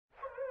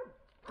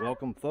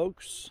Welcome,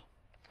 folks.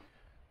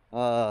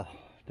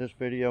 This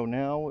video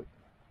now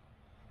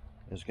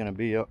is going to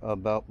be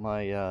about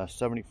my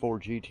 74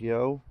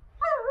 GTO,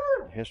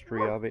 the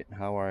history of it,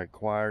 how I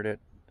acquired it,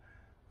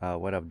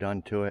 what I've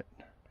done to it,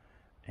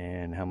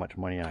 and how much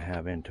money I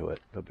have into it.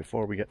 But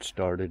before we get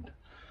started,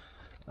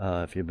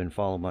 if you've been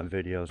following my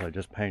videos, I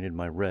just painted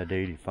my red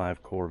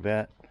 85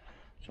 Corvette,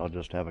 so I'll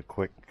just have a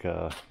quick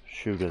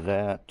shoot of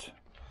that.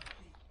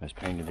 I just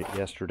painted it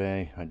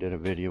yesterday. I did a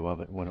video of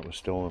it when it was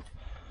still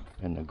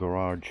in the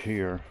garage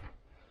here,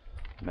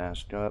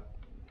 masked up,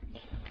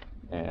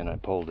 and I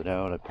pulled it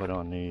out. I put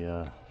on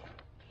the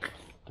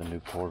new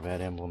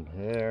Corvette emblem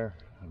there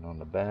and on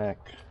the back,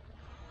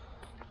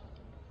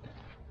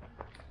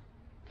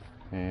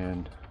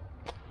 and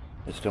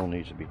it still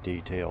needs to be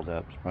detailed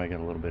up. It's probably got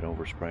a little bit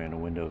overspray on the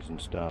windows and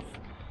stuff.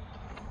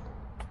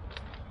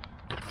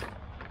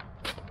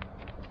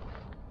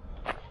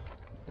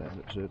 That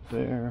is it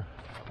there.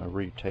 I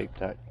retaped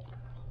that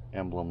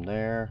emblem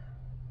there,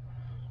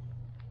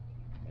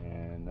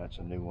 and that's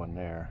a new one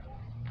there.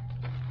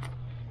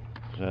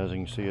 So as you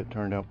can see, it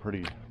turned out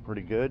pretty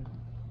good,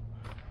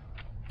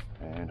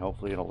 and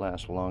hopefully it'll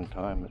last a long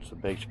time. It's the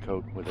base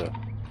coat with the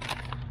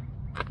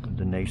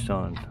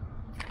Nissan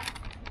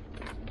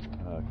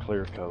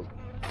clear coat.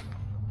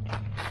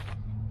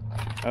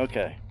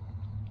 Okay,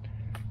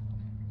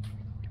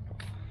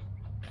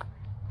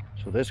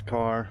 so this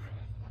car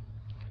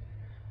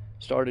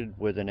started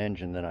with an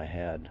engine that I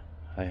had.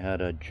 I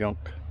had a junk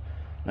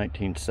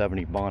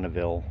 1970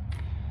 Bonneville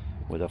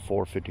with a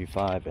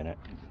 455 in it.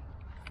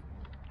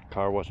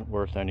 Car wasn't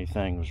worth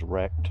anything, it was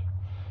wrecked,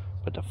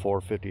 but the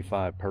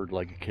 455 purred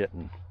like a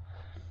kitten.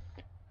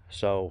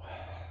 So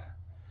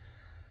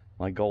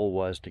my goal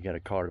was to get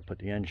a car to put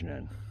the engine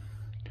in.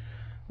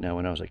 Now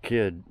when I was a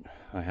kid,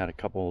 I had a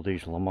couple of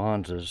these Le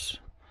Manses.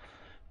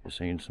 You've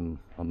seen some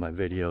of my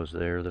videos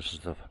there.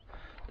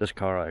 This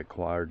car I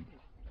acquired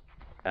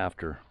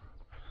after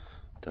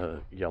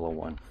the yellow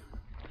one.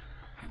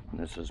 And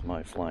this is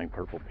my flying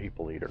purple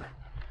people eater.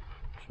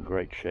 It's in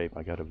great shape.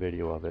 I got a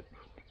video of it.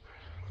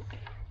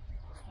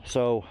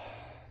 So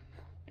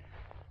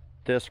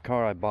this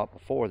car I bought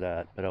before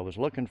that, but I was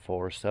looking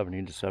for a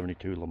 70 to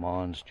 72 Le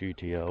Mans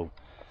GTO,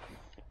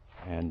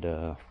 and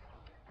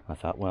I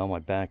thought, well, my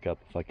backup,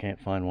 if I can't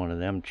find one of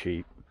them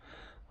cheap,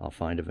 I'll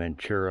find a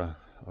Ventura,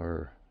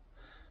 or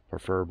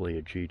preferably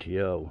a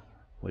GTO,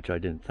 which I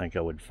didn't think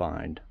I would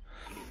find.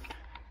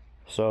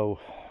 So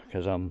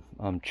because I'm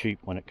cheap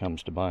when it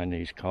comes to buying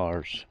these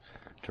cars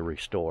to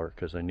restore,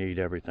 because I need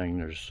everything.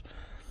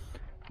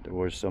 There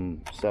was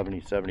some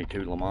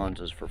 72 Le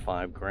Manses for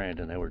 $5 grand,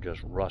 and they were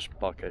just rust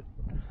bucket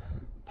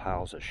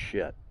piles of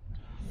shit.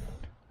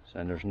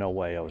 And there's no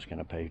way I was going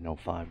to pay no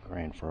 $5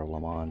 grand for a Le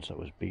Mans that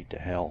was beat to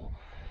hell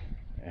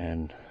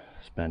and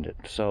spend it.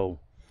 So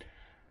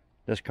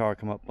this car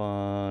come up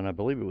on, I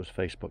believe it was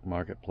Facebook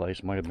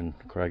Marketplace, might have been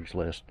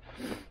Craigslist.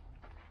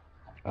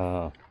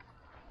 A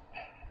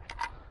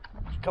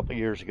couple of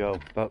years ago,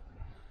 about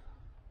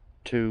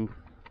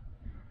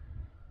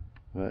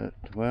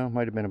well,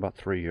 might have been about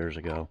 3 years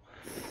ago.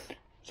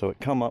 So it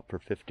come up for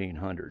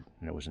 $1,500,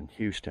 and it was in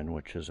Houston,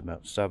 which is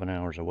about 7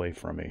 hours away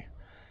from me.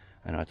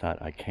 And I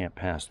thought, I can't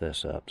pass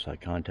this up. So I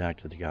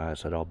contacted the guy. I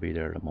said, I'll be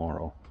there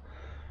tomorrow.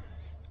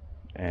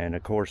 And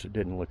of course, it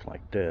didn't look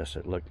like this.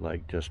 It looked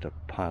like just a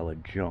pile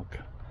of junk.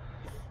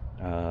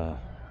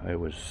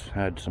 It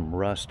had some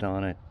rust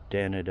on it,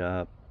 dented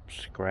up,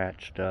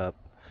 scratched up.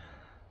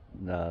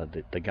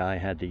 The guy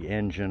had the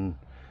engine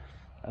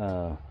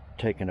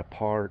taken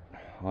apart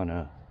on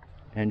a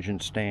engine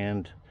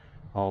stand,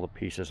 all the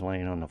pieces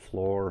laying on the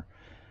floor.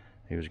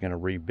 He was going to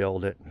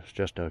rebuild it. It's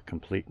just a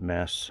complete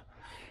mess,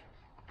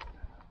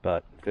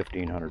 but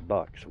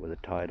 $1,500 with a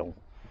title,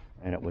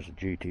 and it was a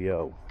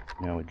GTO.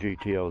 Now a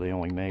GTO, they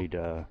only made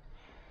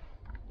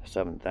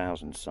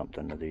 7,000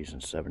 something of these in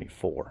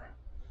 74.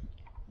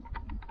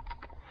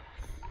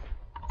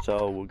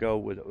 So we'll go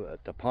with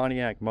the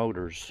Pontiac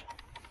motors.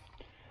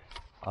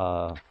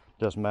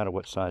 Doesn't matter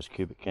what size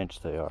cubic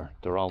inch they are,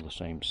 they're all the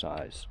same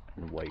size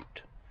and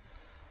weight.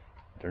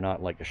 They're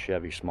not like a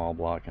Chevy small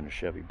block and a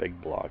Chevy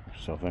big block.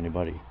 So if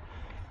anybody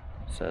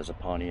says a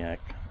Pontiac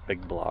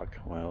big block,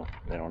 well,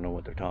 they don't know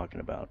what they're talking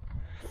about.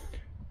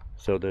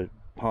 So the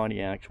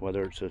Pontiacs,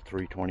 whether it's a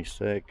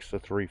 326, a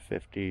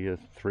 350, a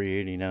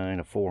 389,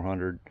 a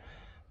 400,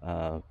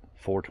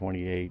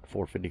 428,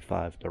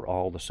 455, they're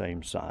all the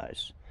same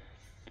size.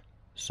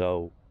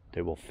 So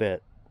they will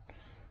fit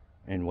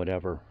in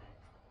whatever.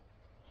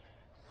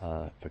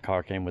 If a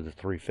car came with a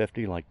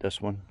 350 like this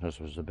one,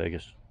 this was the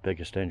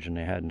biggest engine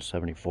they had in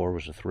 74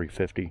 was a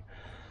 350.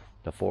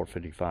 The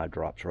 455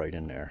 drops right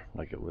in there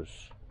like it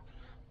was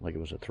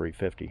a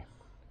 350.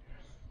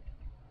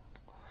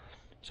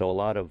 So a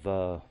lot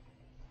of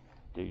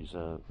these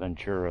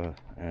Ventura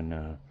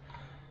and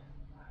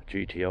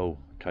GTO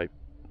type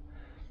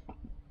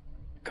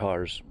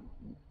cars,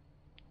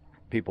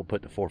 people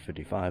put the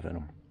 455 in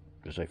them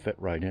because they fit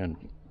right in,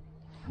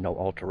 no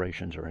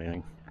alterations or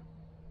anything.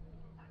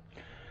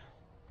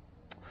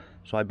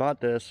 So I bought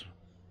this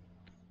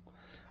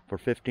for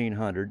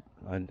 $1,500.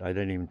 I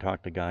didn't even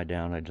talk the guy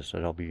down. I just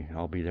said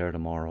I'll be there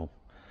tomorrow,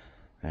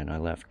 and I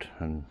left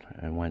and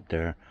went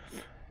there.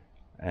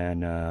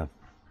 And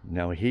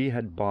now he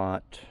had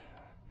bought,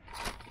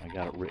 I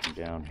got it written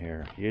down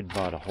here, he had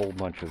bought a whole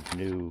bunch of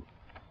new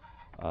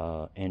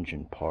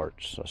engine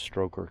parts, a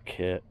stroker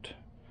kit,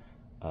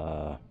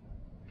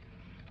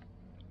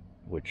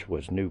 which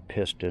was new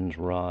pistons,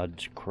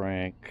 rods,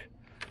 crank,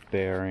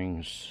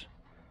 bearings,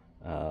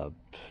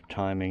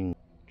 timing,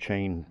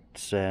 chain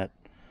set,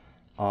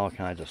 all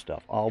kinds of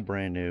stuff, all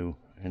brand new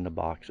in the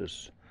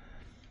boxes.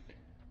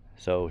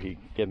 So he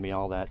gave me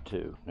all that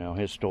too. Now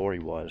his story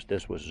was,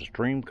 this was his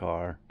dream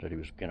car that he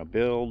was going to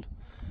build,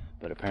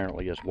 but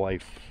apparently his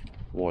wife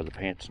wore the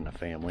pants in the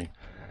family.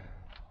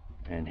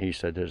 And he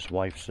said his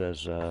wife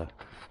says,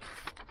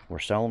 we're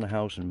selling the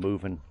house and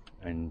moving,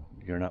 and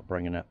you're not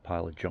bringing that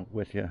pile of junk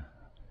with you.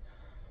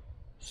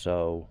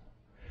 So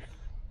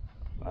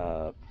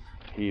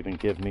he even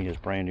gave me his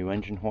brand new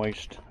engine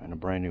hoist and a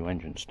brand new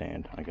engine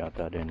stand. I got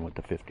that in with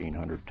the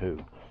 $1,500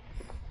 too.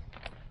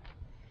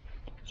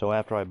 So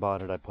after I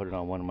bought it, I put it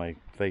on one of my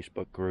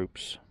Facebook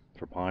groups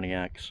for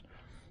Pontiacs,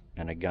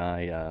 and a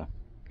guy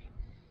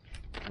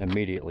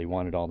immediately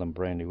wanted all them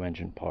brand new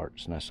engine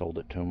parts, and I sold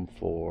it to him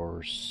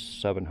for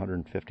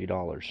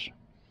 $750.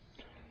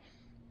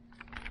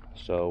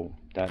 So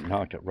that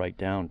knocked it right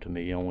down to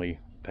me only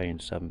paying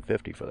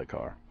 $750 for the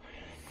car.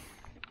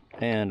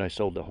 And I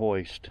sold the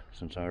hoist,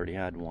 since I already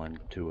had one,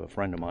 to a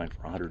friend of mine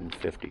for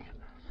 $150.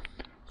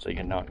 So you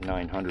can knock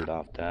 $900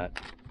 off that.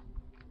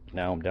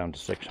 Now I'm down to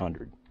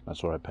 $600.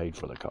 That's what I paid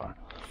for the car.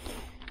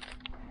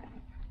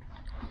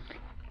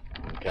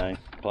 Okay,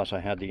 plus I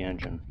had the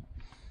engine,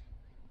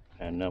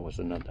 and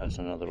that's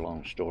another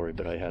long story.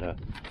 But I had a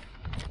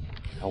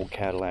old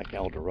Cadillac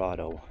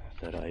Eldorado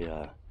that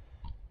I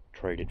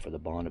traded for the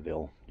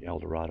Bonneville. The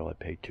Eldorado I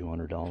paid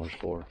 $200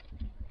 for.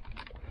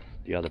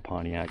 The other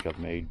Pontiac I've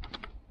made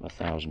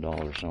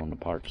 $1,000 on the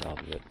parts out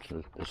of it.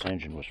 So this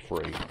engine was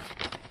free.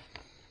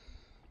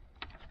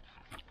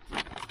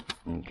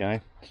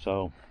 Okay,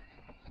 so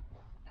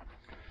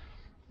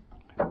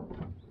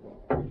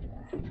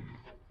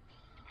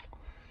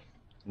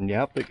you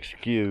have to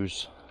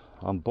excuse,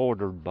 I'm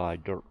bordered by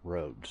dirt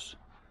roads.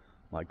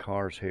 My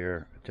cars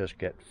here just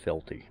get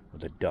filthy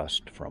with the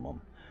dust from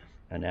them.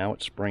 And now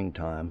it's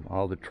springtime,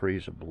 all the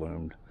trees have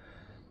bloomed,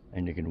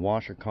 and you can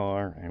wash a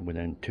car, and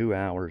within 2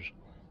 hours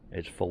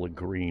it's full of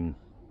green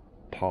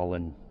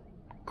pollen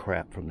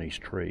crap from these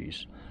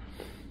trees.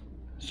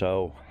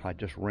 So I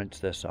just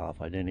rinsed this off.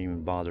 I didn't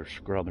even bother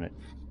scrubbing it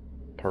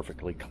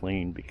perfectly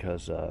clean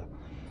because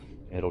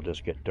it'll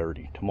just get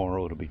dirty.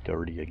 Tomorrow it'll be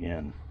dirty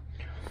again.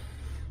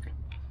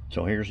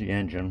 So here's the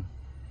engine.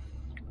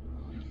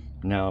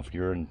 Now if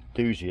you're an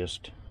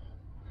enthusiast,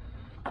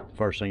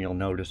 first thing you'll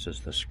notice is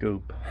the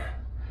scoop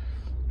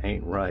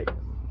ain't right.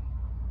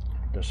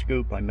 The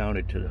scoop I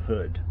mounted to the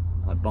hood.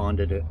 I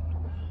bonded it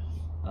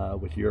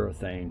with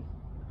urethane.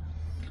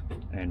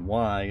 And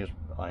why is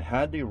I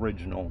had the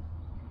original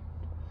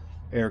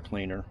air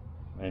cleaner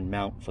and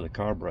mount for the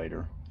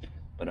carburetor,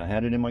 but I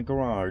had it in my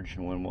garage,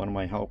 and when one of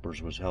my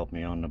helpers was helping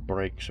me on the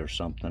brakes or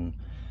something,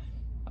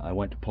 I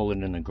went to pull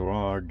it in the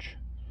garage,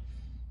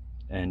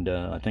 and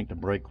I think the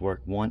brake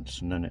worked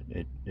once, and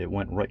then it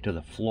went right to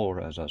the floor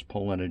as I was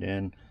pulling it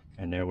in,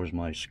 and there was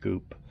my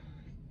scoop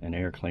and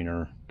air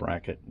cleaner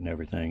bracket and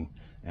everything,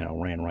 and I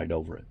ran right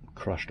over it,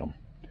 crushed them.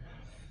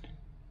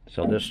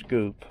 So this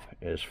scoop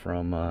is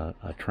from a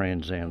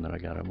Trans Am that I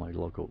got at my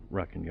local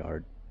wrecking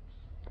yard,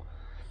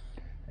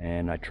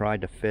 and I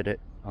tried to fit it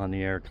on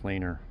the air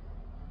cleaner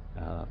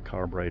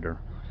carburetor,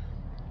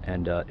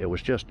 and it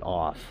was just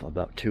off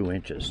about 2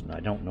 inches, and I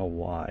don't know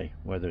why,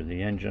 whether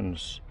the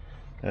engines,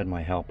 I had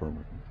my helper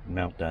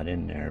mount that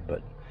in there,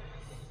 but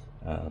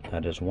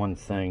that is one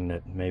thing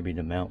that maybe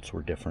the mounts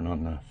were different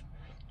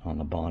on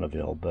the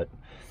Bonneville, but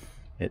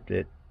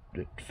it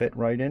fit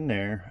right in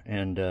there,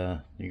 and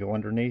you go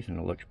underneath and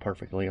it looks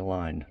perfectly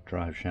aligned.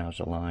 Drive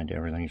shaft's aligned,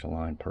 everything's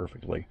aligned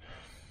perfectly.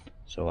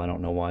 So I don't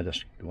know why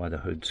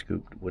the hood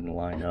scoop wouldn't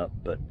line up,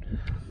 but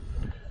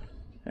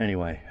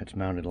anyway, it's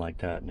mounted like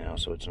that now,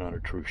 so it's not a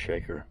true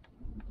shaker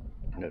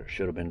that it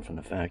should have been from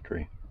the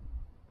factory.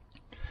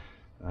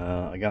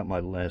 I got my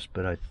list,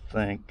 but I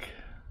think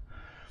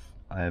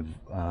I've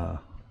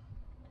bought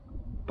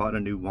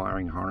a new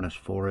wiring harness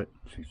for it.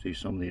 So you see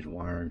some of these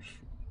wires.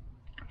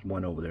 There's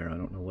one over there, I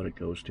don't know what it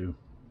goes to.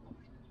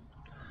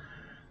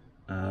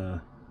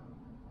 But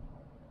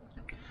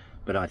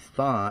I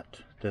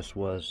thought this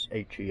was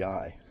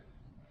HEI,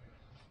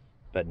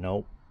 but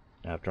nope.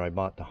 After I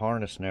bought the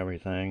harness and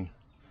everything,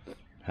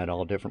 had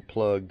all different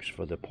plugs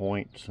for the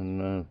points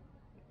and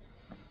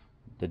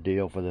the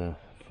deal for the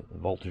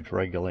voltage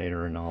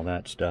regulator and all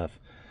that stuff,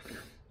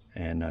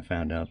 and I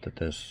found out that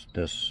this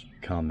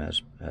come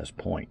as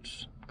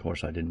points. Of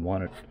course, I didn't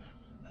want it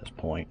as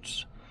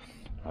points.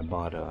 I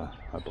bought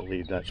I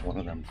believe that's one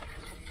of them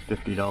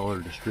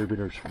 $50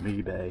 distributors from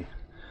eBay,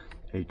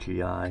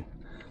 HEI,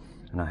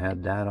 and I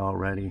had that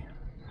already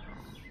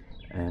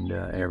and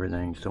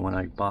everything. So when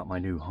I bought my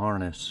new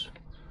harness,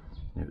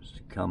 It was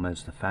come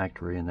as the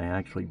factory, and they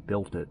actually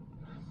built it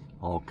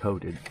all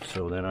coated.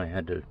 So then I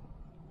had to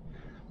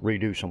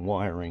redo some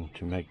wiring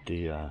to make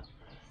the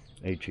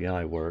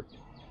HEI work.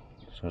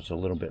 So it's a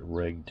little bit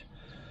rigged.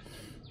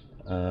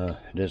 It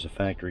is a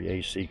factory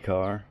AC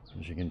car,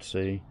 as you can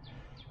see,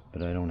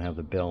 but I don't have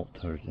the belt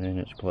in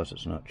it, plus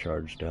it's not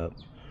charged up,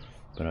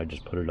 but I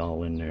just put it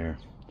all in there.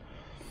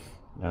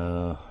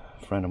 A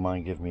friend of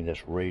mine gave me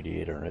this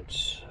radiator.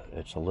 It's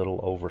a little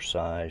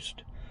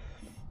oversized.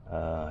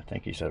 I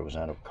think he said it was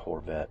out of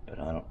Corvette, but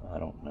I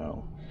don't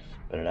know.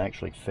 But it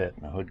actually fit,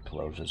 and the hood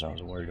closes. I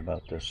was worried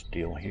about this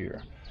deal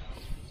here.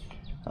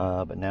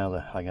 But now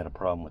that I got a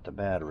problem with the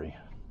battery,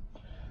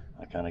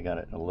 I kind of got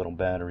it in a little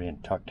battery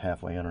and tucked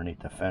halfway underneath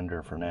the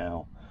fender for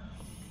now.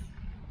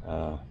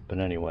 But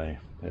anyway,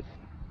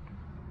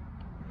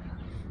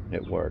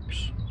 it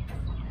works.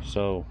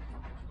 So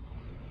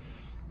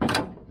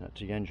that's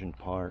the engine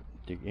part.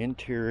 The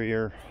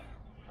interior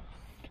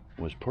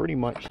was pretty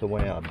much the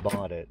way I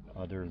bought it,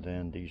 other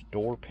than these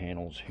door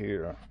panels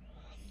here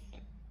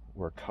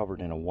were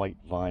covered in a white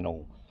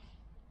vinyl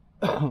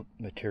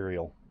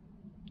material,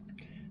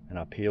 and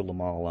I peeled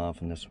them all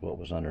off, and this is what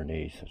was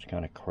underneath. It's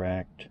kind of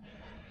cracked.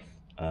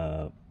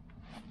 I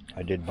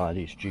did buy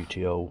these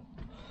GTO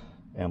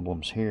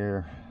emblems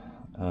here.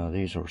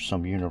 These are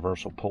some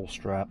universal pull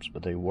straps,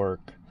 but they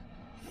work.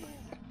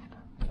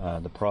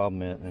 The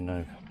problem is, and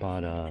I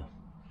bought you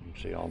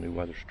can see all new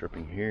weather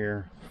stripping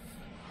here.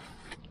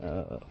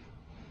 I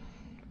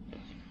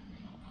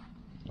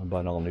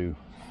bought all new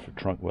for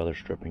trunk weather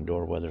stripping,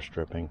 door weather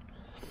stripping,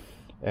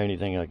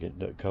 anything I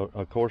could.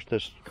 Of course,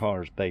 this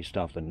car is based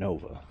off the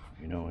Nova.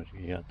 You know,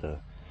 you got the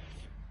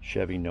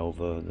Chevy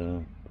Nova,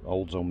 the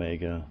Olds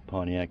Omega,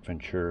 Pontiac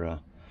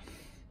Ventura,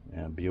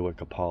 and Buick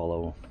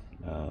Apollo,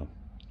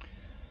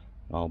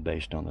 all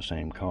based on the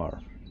same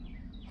car.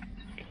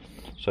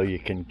 So you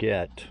can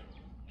get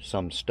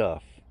some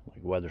stuff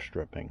like weather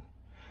stripping.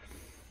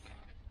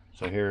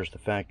 So here's the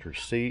factory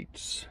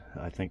seats.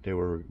 I think they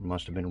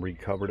must have been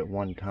recovered at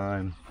one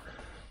time.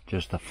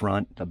 Just the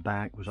front, the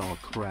back was all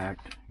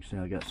cracked. You see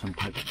I got some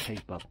type of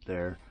tape up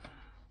there.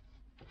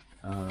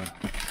 I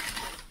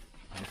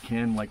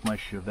can, like my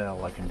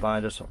Chevelle, I can buy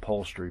this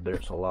upholstery, but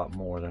it's a lot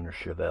more than a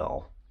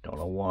Chevelle. Don't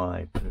know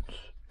why, but it's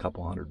a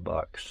couple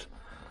 $100.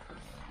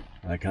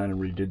 I kind of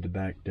redid the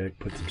back deck,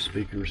 put some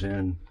speakers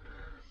in.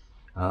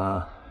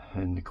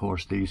 And of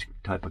course these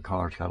type of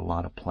cars got a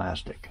lot of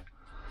plastic.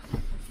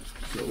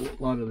 So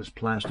a lot of this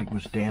plastic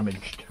was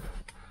damaged.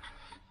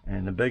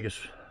 And the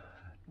biggest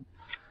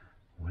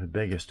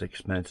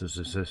expenses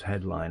is this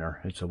headliner.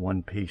 It's a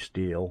one-piece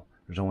deal.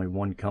 There's only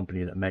one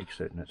company that makes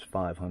it, and it's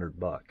 $500.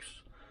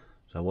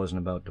 So I wasn't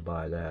about to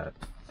buy that.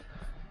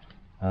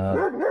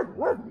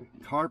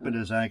 Carpet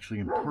is actually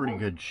in pretty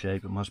good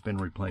shape. It must have been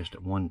replaced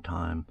at one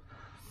time.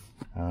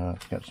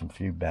 It's got some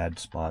few bad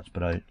spots,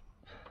 but I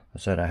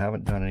said I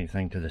haven't done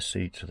anything to the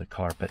seats or the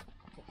carpet.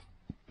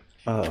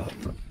 I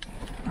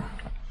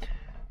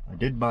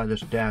did buy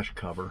this dash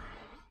cover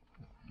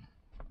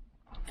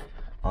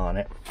on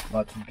it.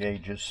 Lots of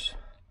gauges.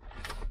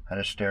 Had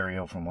a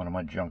stereo from one of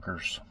my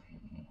junkers.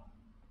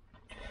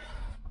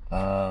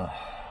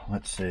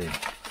 Let's see.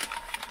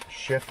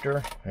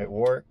 Shifter, it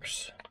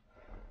works,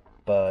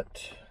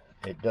 but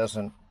it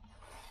doesn't.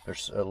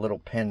 There's a little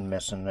pin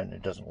missing, and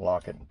it doesn't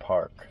lock it in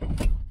park.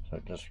 So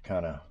it just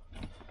kind of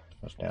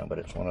goes down. But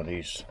it's one of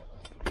these.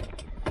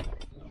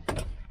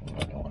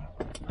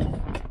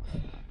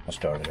 I'll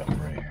start it up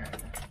right here.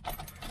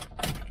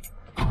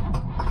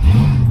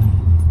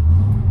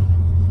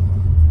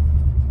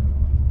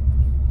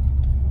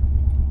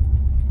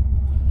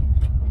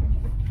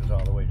 Goes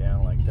all the way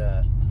down like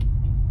that.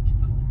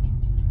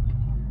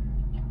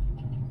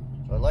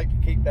 So I like to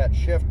keep that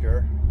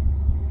shifter.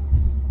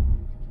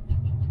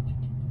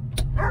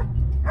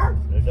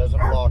 It doesn't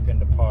lock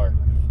into park.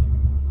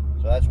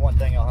 So that's one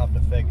thing I'll have to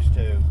fix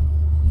too.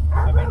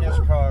 I mean, this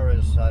car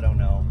is, I don't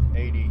know,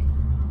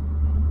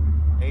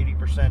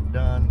 80%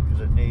 done,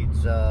 because it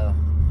needs a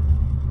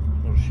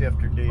little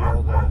shifter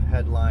deal, the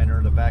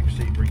headliner, the back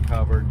seat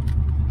recovered.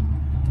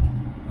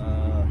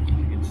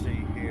 You can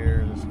see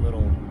here this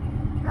little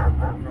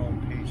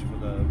chrome piece for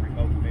the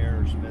remote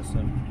mirrors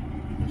missing,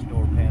 this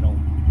door panel.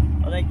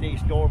 I think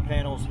these door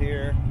panels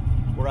here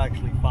were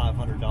actually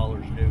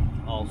 $500 new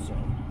also.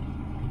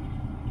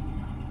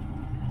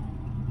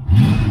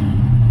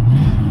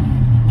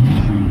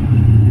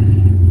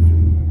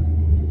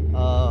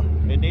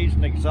 It needs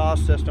an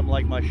exhaust system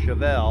like my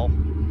Chevelle.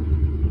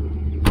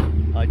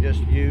 I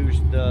just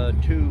used the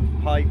two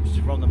pipes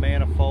from the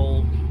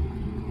manifold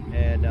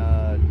and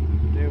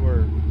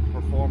newer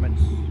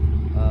performance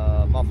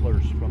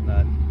mufflers from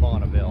that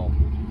Bonneville,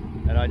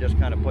 and I just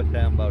kind of put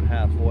them about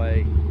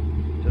halfway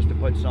just to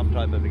put some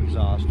type of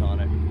exhaust on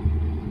it.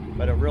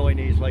 But it really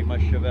needs, like my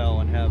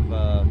Chevelle, and have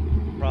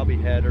probably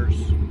headers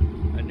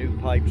and new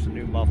pipes and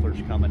new mufflers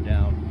coming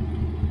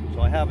down. So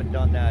I haven't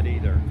done that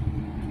either.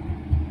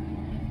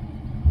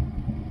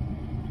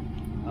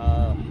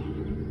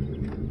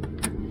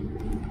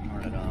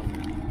 Turn it on.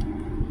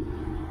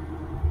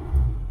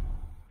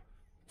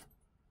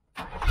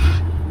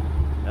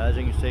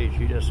 see,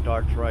 she just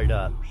starts right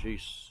up.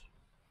 She's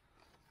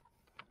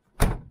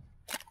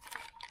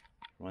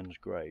runs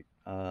great.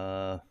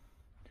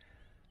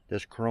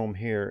 This chrome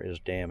here is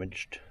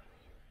damaged.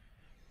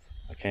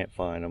 I can't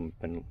find them.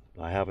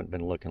 I haven't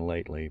been looking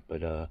lately,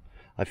 but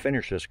I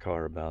finished this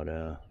car about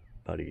a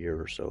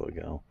year or so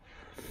ago.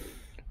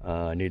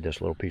 I need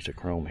this little piece of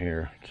chrome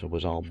here. So it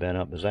was all bent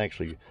up. It was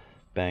actually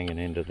banging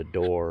into the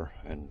door,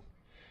 and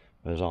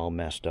it was all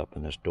messed up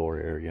in this door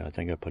area. I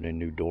think I put in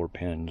new door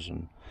pins,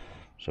 and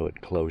so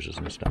it closes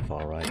and stuff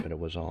all right, but it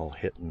was all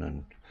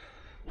hitting.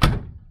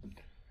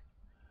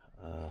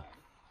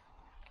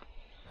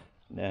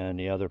 And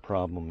the other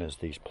problem is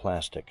these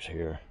plastics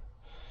here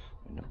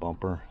in the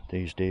bumper.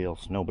 These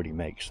deals, nobody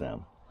makes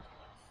them.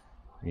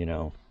 You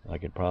know, I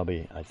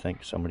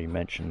think somebody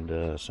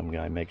mentioned some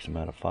guy makes them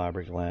out of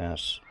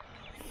fiberglass.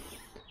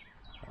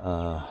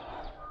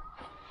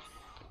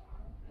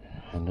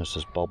 And this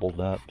is bubbled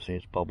up. See,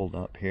 it's bubbled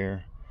up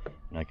here.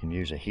 And I can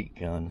use a heat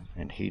gun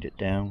and heat it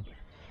down.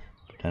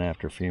 But then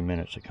after a few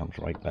minutes, it comes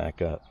right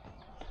back up.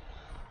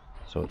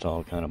 So it's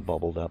all kind of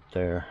bubbled up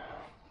there.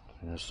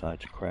 And this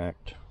side's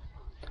cracked.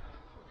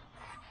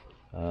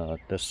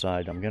 This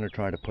side, I'm going to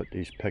try to put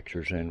these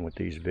pictures in with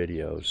these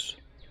videos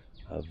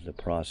of the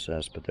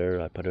process, but there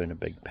I put in a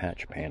big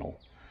patch panel,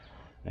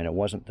 and it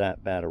wasn't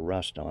that bad a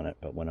rust on it,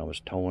 but when I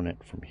was towing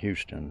it from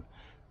Houston,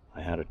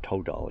 I had a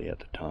tow dolly at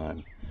the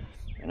time,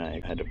 and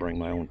I had to bring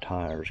my own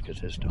tires because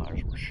his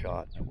tires were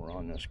shot that were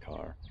on this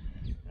car,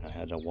 and I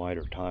had a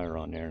wider tire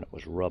on there and it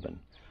was rubbing.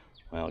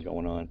 Well,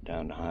 going on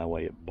down the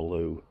highway, it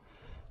blew,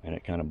 and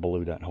it kind of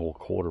blew that whole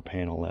quarter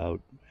panel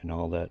out, and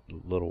all that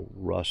little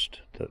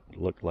rust that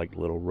looked like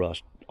little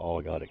rust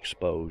all got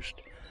exposed.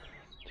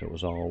 So it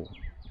was all,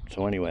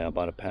 so anyway, I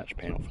bought a patch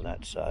panel for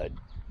that side.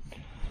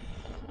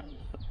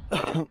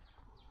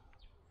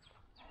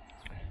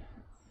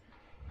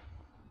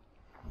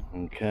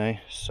 Okay,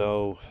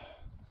 so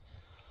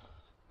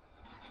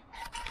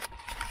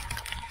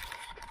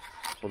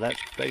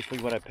that's basically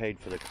what I paid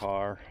for the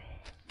car.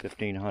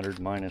 $1,500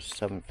 minus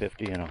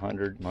 $750 and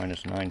 $100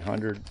 minus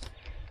 $900.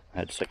 I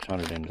had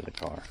 $600 into the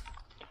car.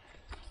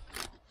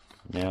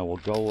 Now we'll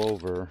go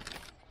over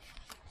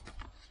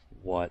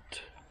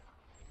what.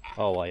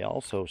 Oh, I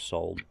also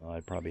sold.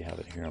 I probably have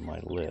it here on my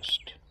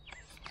list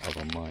of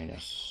a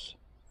minus.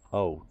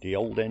 Oh, the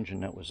old engine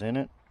that was in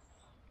it,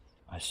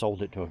 I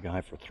sold it to a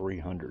guy for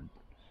 $300.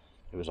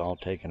 It was all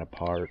taken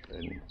apart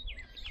and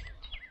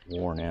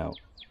worn out.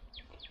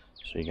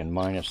 So you can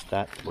minus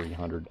that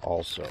 $300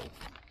 also.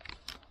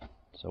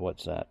 So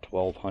what's that?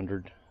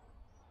 $1,200.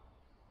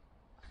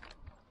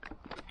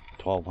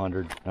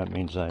 $1,200. That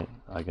means I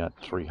got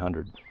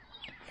 $300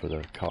 for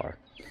the car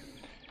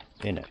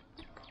in it.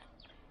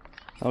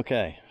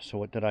 Okay, so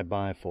what did I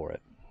buy for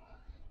it?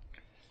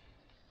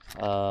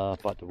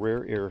 Bought the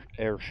rear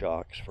air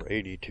shocks for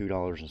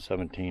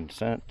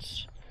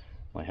 $82.17.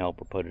 My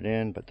helper put it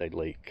in, but they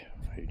leak.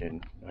 He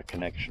didn't, a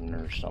connection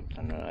or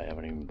something, and I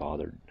haven't even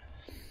bothered.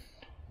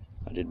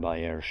 I did buy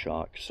air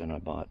shocks, and I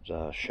bought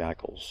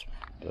shackles.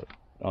 But,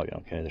 oh yeah,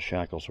 okay, the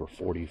shackles were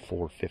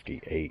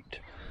 $44.58.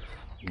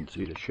 You can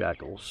see the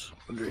shackles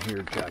under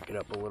here. Jack it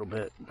up a little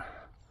bit,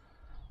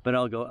 but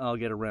I'll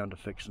get around to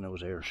fixing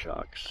those air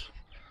shocks.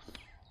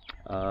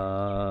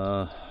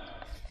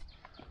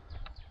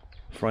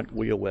 Front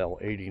wheel well,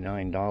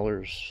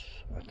 $89.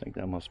 I think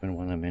that must have been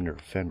one of them inner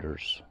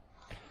fenders.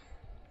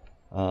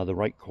 The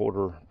right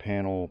quarter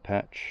panel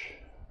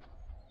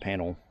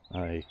panel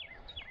I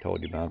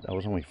told you about, that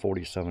was only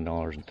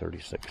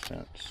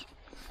 $47.36.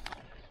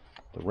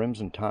 The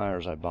rims and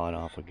tires I bought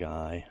off a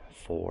guy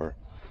for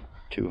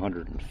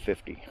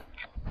 $250.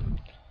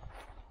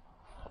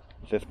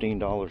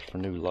 $15 for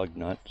new lug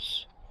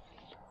nuts,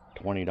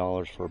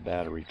 $20 for a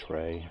battery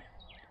tray,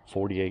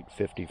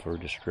 $48.50 for a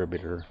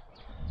distributor,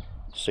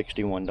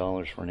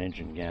 $61 for an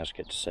engine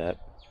gasket set.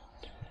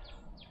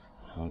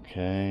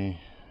 Okay.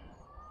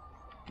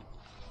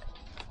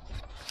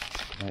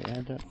 Did I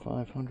add that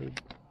 500?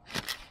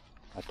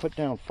 I put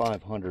down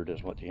 500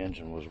 as what the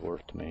engine was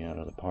worth to me out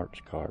of the parts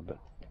car, but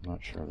I'm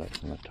not sure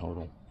that's in the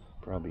total.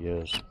 Probably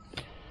is.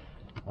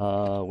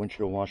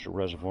 Windshield washer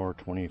reservoir,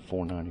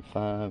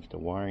 $24.95. The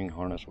wiring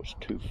harness was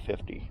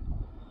 $250.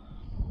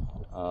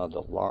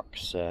 The lock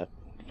set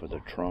for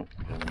the trunk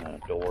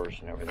and doors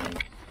and everything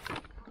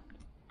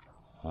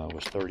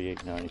was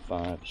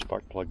 $38.95.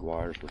 Spark plug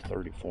wires were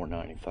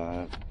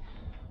 $34.95.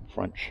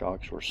 Front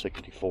shocks were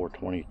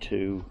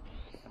 $64.22.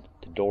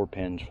 The door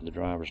pins for the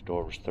driver's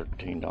door was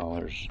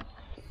 $13.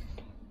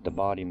 The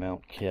body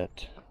mount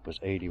kit was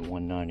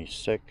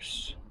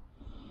 $81.96.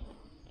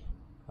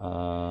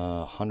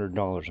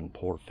 $100 in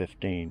pour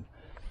 15.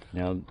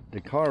 Now the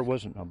car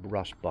wasn't a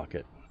rust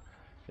bucket.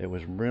 It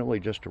was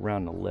really just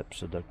around the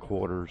lips of the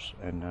quarters,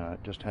 and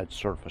just had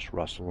surface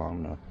rust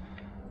along the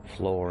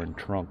floor and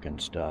trunk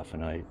and stuff.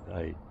 And I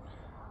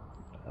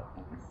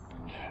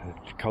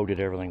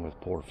coated everything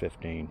with pour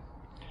 15.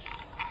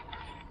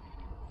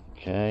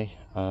 Okay,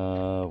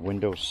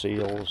 window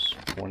seals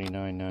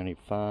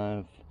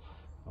 $29.95.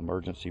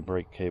 Emergency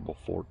brake cable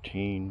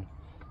 $14.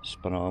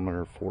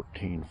 speedometer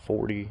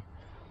 1440.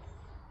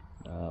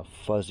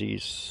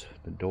 Fuzzies,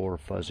 the door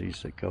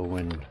fuzzies that go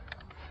in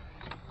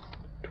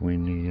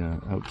between the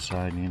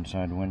outside and the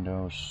inside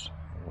windows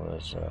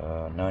was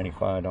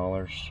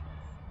 $95.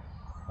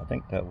 I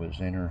think that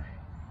was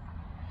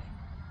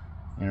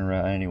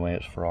anyway,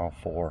 it's for all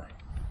four.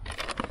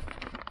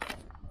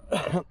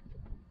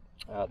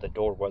 The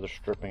door weather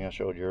stripping I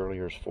showed you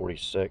earlier is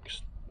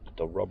 $46.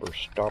 The rubber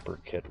stopper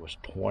kit was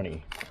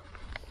 $20.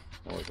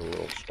 Those are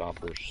little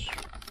stoppers.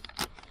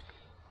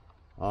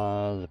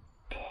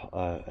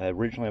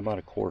 Originally I bought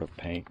a quart of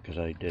paint because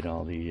I did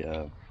all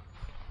the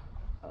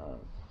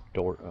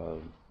door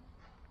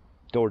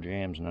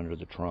jambs and under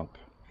the trunk.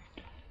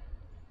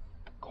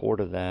 Quart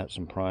of that,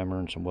 some primer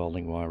and some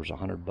welding wire was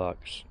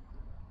 $100.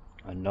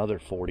 Another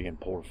 40 and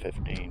pour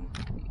 15.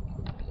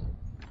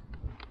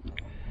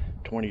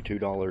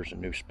 $22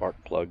 in new spark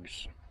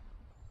plugs.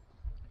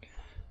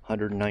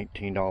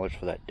 $119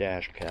 for that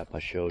dash cap I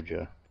showed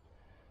you.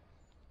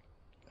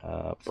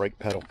 Brake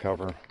pedal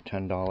cover,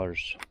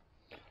 $10.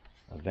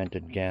 A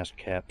vented gas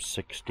cap,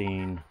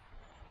 $16.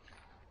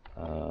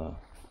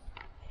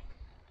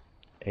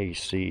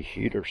 AC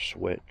heater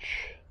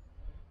switch,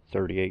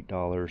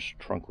 $38.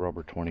 Trunk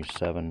rubber,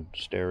 $27.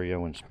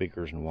 Stereo and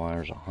speakers and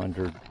wires,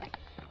 $100.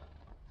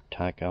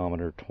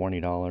 Tachometer,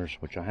 $20,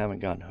 which I haven't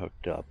gotten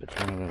hooked up. It's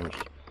one of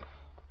those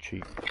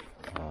cheap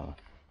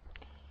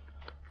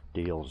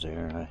deals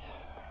there, and I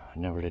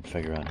never did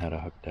figure out how to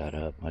hook that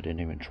up. I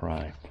didn't even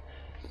try.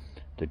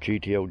 The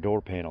GTO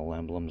door panel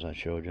emblems I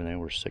showed you, they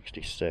were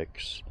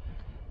 $66.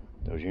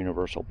 Those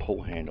universal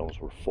pull handles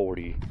were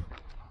 $40.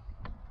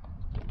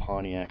 The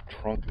Pontiac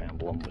trunk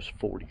emblem was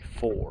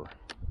 $44.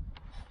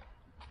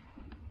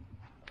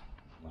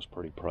 That's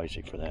pretty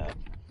pricey for that.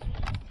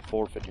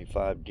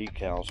 $4.55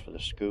 decals for the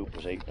scoop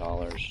was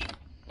 $8.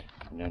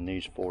 And then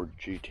these four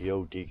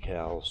GTO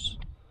decals,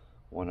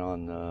 one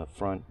on the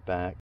front,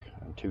 back,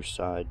 and two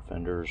side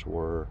fenders,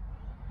 were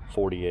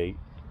 $48.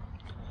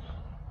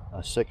 A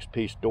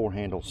 6-piece door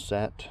handle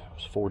set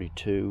was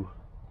 $42.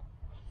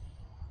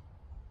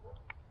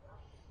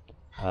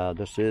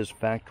 This is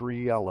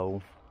factory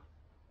yellow.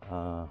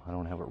 I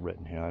don't have it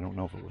written here. I don't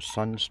know if it was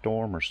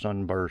Sunstorm or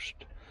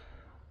Sunburst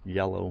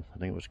yellow. I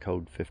think it was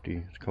code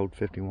 50. It's code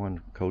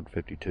 51, code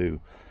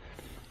 52.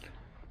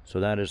 So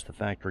that is the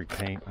factory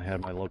paint. I had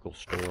my local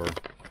store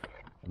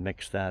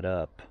mix that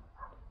up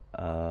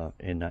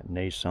in that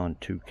Nissan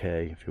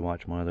 2K. If you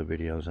watch my other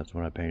videos, that's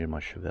what I painted my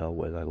Chevelle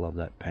with. I love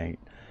that paint.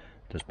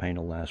 This paint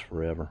will last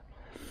forever.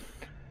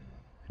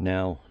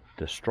 Now,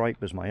 the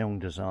stripe is my own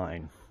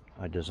design.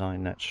 I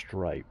designed that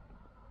stripe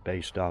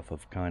based off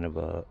of kind of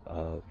a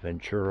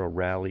Ventura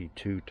Rally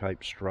 2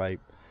 type stripe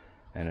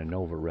and a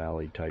Nova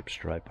Rally type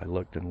stripe. I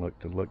looked and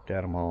looked and looked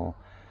at them all,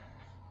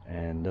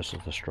 and this is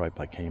the stripe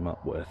I came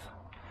up with.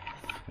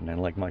 And then,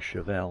 like my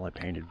Chevelle, I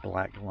painted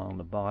black along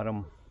the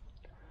bottom.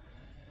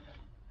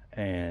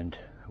 And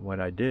what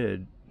I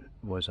did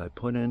was I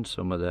put in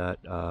some of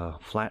that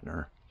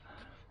flattener,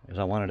 because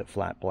I wanted it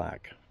flat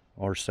black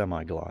or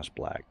semi-gloss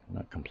black,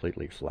 not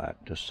completely flat,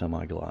 just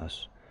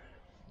semi-gloss.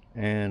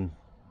 And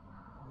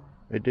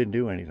it didn't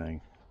do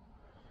anything,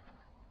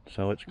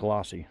 so it's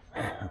glossy.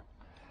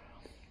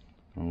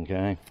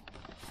 Okay,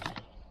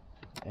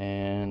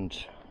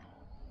 and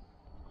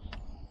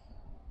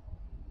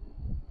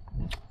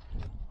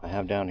I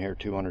have down here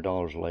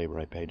 $200 labor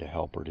I paid a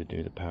helper to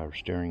do the power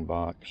steering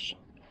box.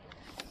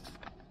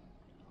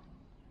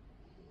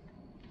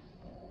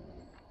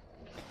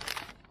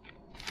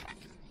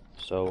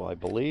 So I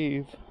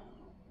believe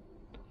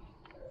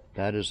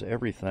that is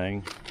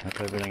everything.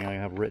 That's everything I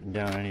have written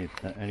down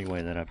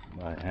anyway that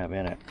I have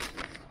in it.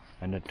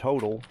 And the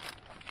total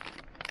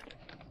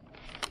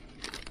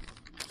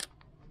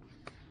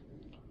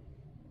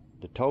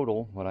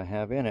what I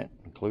have in it,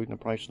 including the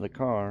price of the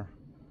car,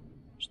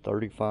 is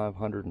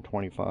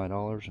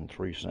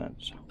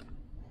 $3,525.03.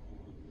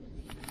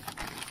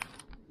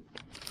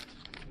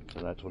 So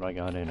that's what I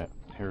got in it.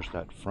 Here's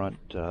that front.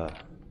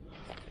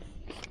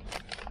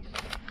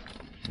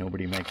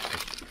 Nobody makes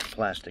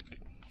plastic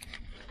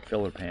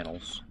filler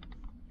panels,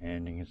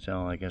 and you can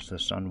tell, I guess the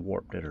sun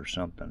warped it or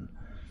something.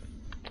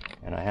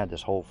 And I had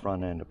this whole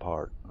front end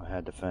apart. I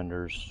had the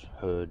fenders,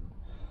 hood,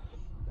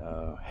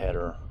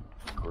 header,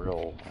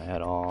 grill. I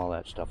had all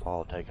that stuff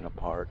all taken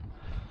apart.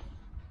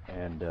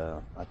 And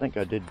I think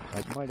I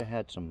might have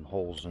had some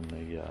holes in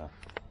the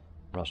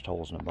rust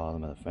holes in the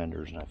bottom of the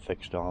fenders, and I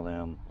fixed all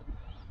them,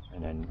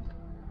 and then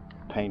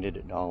painted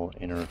it all,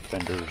 inner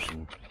fenders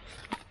and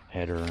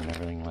header and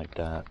everything like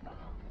that.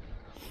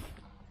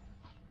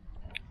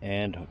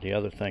 And the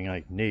other thing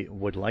I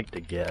would like to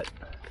get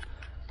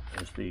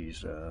is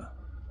these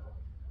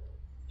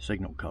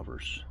signal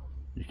covers.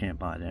 You can't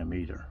buy them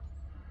either.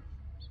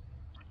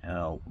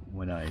 Now,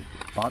 when I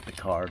bought the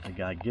car, the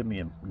guy gave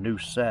me a new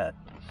set,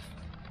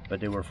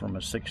 but they were from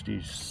a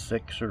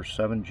 66 or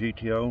 7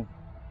 GTO,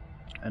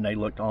 and they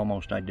looked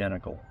almost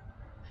identical,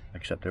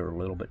 except they were a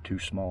little bit too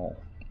small,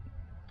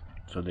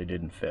 so they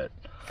didn't fit.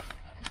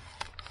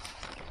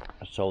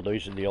 So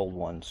these are the old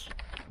ones.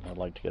 I'd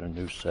like to get a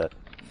new set.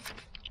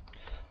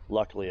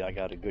 luckily I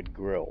got a good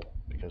grill,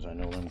 because I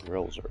know them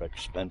grills are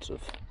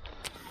expensive.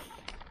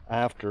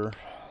 After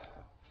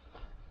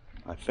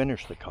I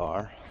finished the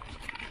car,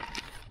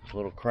 a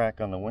little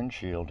crack on the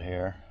windshield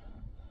here.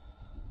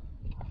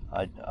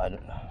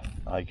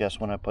 I guess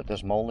when I put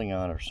this molding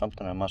on or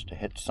something, I must have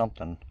hit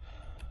something,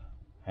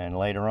 and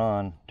later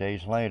on,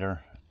 days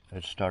later,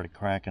 it started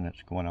cracking.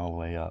 It's going all the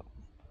way up.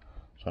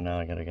 So now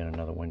I gotta get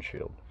another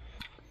windshield.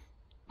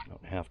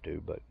 Don't have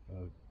to, but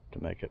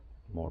to make it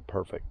more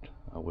perfect,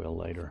 I will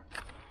later.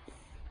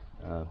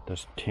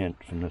 This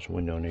tint from this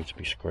window needs to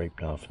be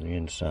scraped off the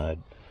inside.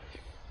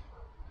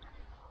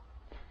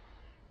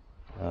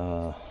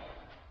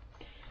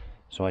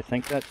 So I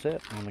think that's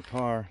it on the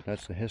car.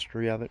 That's the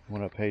history of it,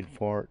 what I paid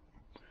for it,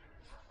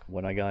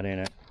 what I got in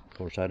it. Of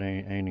course, that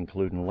ain't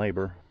including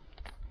labor,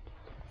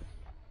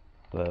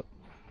 but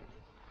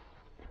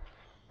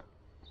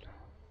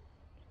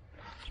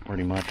that's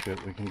pretty much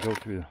it. We can go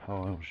through,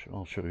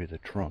 I'll show you the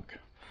trunk.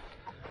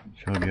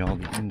 Show you all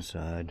the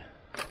inside.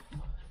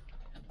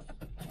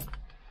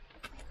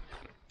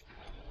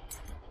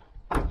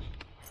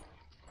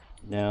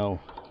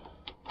 Now,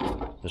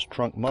 this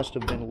trunk must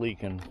have been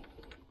leaking.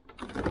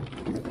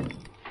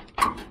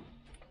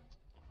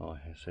 Oh,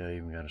 I see I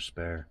even got a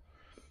spare.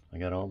 I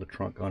got all the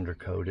trunk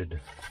undercoated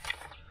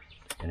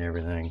and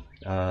everything.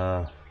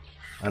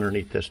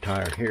 Underneath this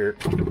tire here,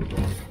 you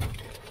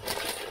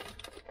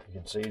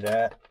can see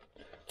that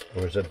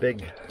there was a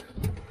big,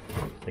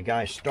 the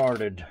guy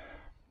started,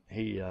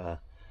 he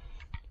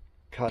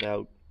cut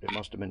out, it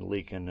must have been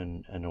leaking,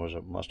 and there was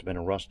must have been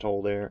a rust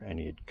hole there, and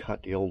he had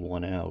cut the old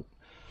one out.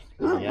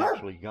 And he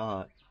actually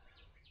got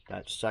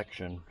that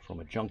section from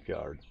a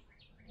junkyard.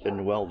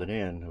 Didn't weld it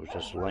in, it was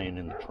just laying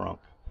in the trunk.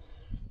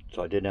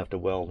 So I didn't have to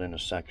weld in a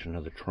section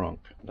of the trunk.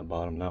 The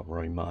bottom, not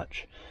very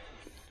much.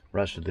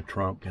 Rest of the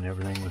trunk and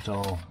everything was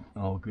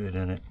all good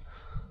in it.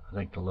 I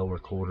think the lower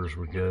quarters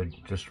were good.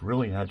 Just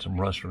really had some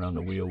rust around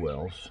the wheel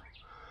wells.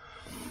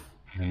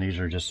 And these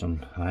are just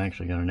some, I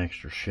actually got an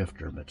extra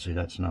shifter, but see,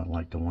 that's not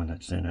like the one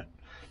that's in it.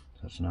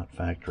 That's not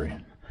factory.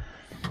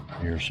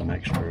 Here's some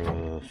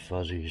extra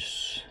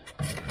fuzzies,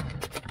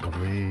 I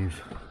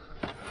believe.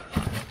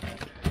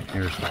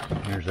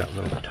 Here's that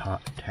little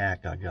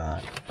tack I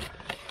got.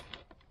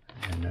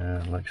 And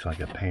it looks like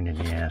a pain in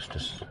the ass.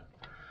 Just,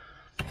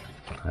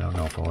 I don't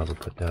know if I'll ever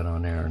put that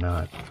on there or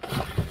not.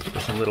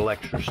 Just some little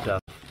extra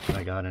stuff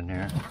I got in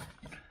there.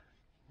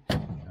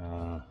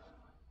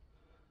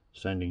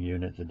 Sending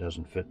unit that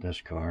doesn't fit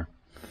this car.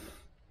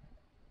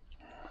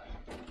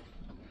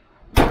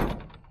 So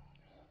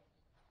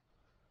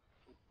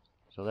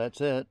that's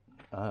it.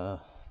 My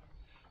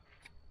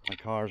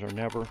cars are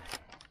never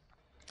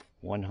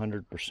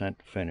 100%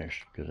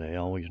 finished, because they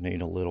always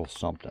need a little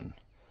something.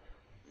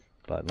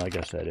 But like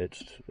I said,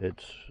 it's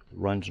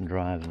runs and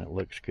drives and it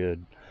looks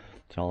good.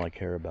 That's all I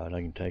care about. I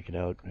can take it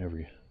out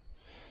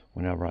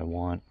whenever I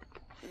want.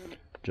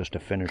 Just to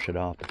finish it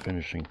off, the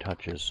finishing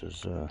touches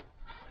is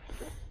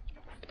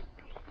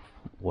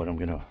what I'm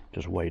gonna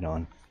just wait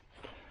on.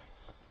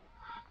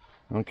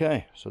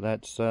 Okay, so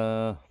that's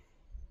that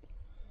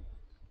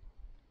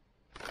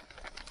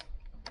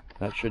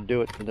should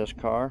do it for this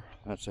car.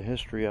 That's the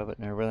history of it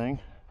and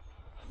everything.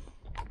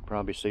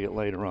 Probably see it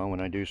later on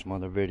when I do some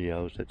other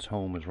videos. Its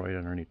home is right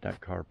underneath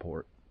that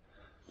carport,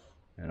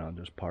 and I'll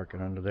just park it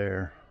under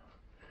there,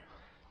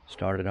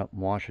 start it up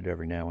and wash it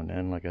every now and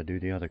then like I do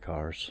the other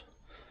cars.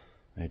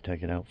 I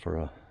take it out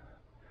for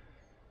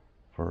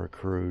a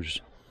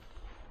cruise.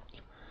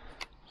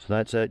 So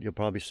that's it. You'll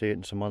probably see it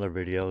in some other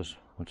videos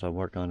once I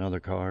work on other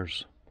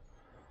cars.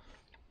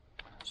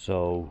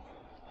 So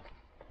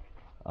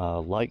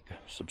like,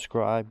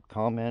 subscribe,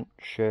 comment,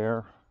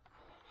 share,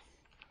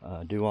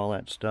 do all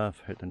that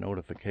stuff. Hit the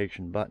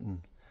notification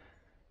button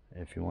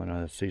if you want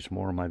to see some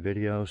more of my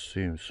videos,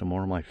 see some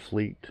more of my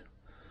fleet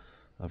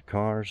of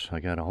cars. I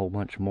got a whole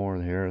bunch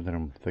more here that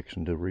I'm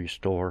fixing to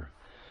restore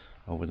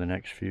over the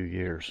next few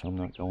years, so I'm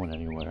not going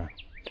anywhere.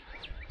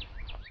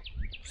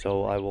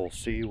 So I will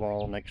see you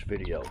all next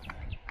video.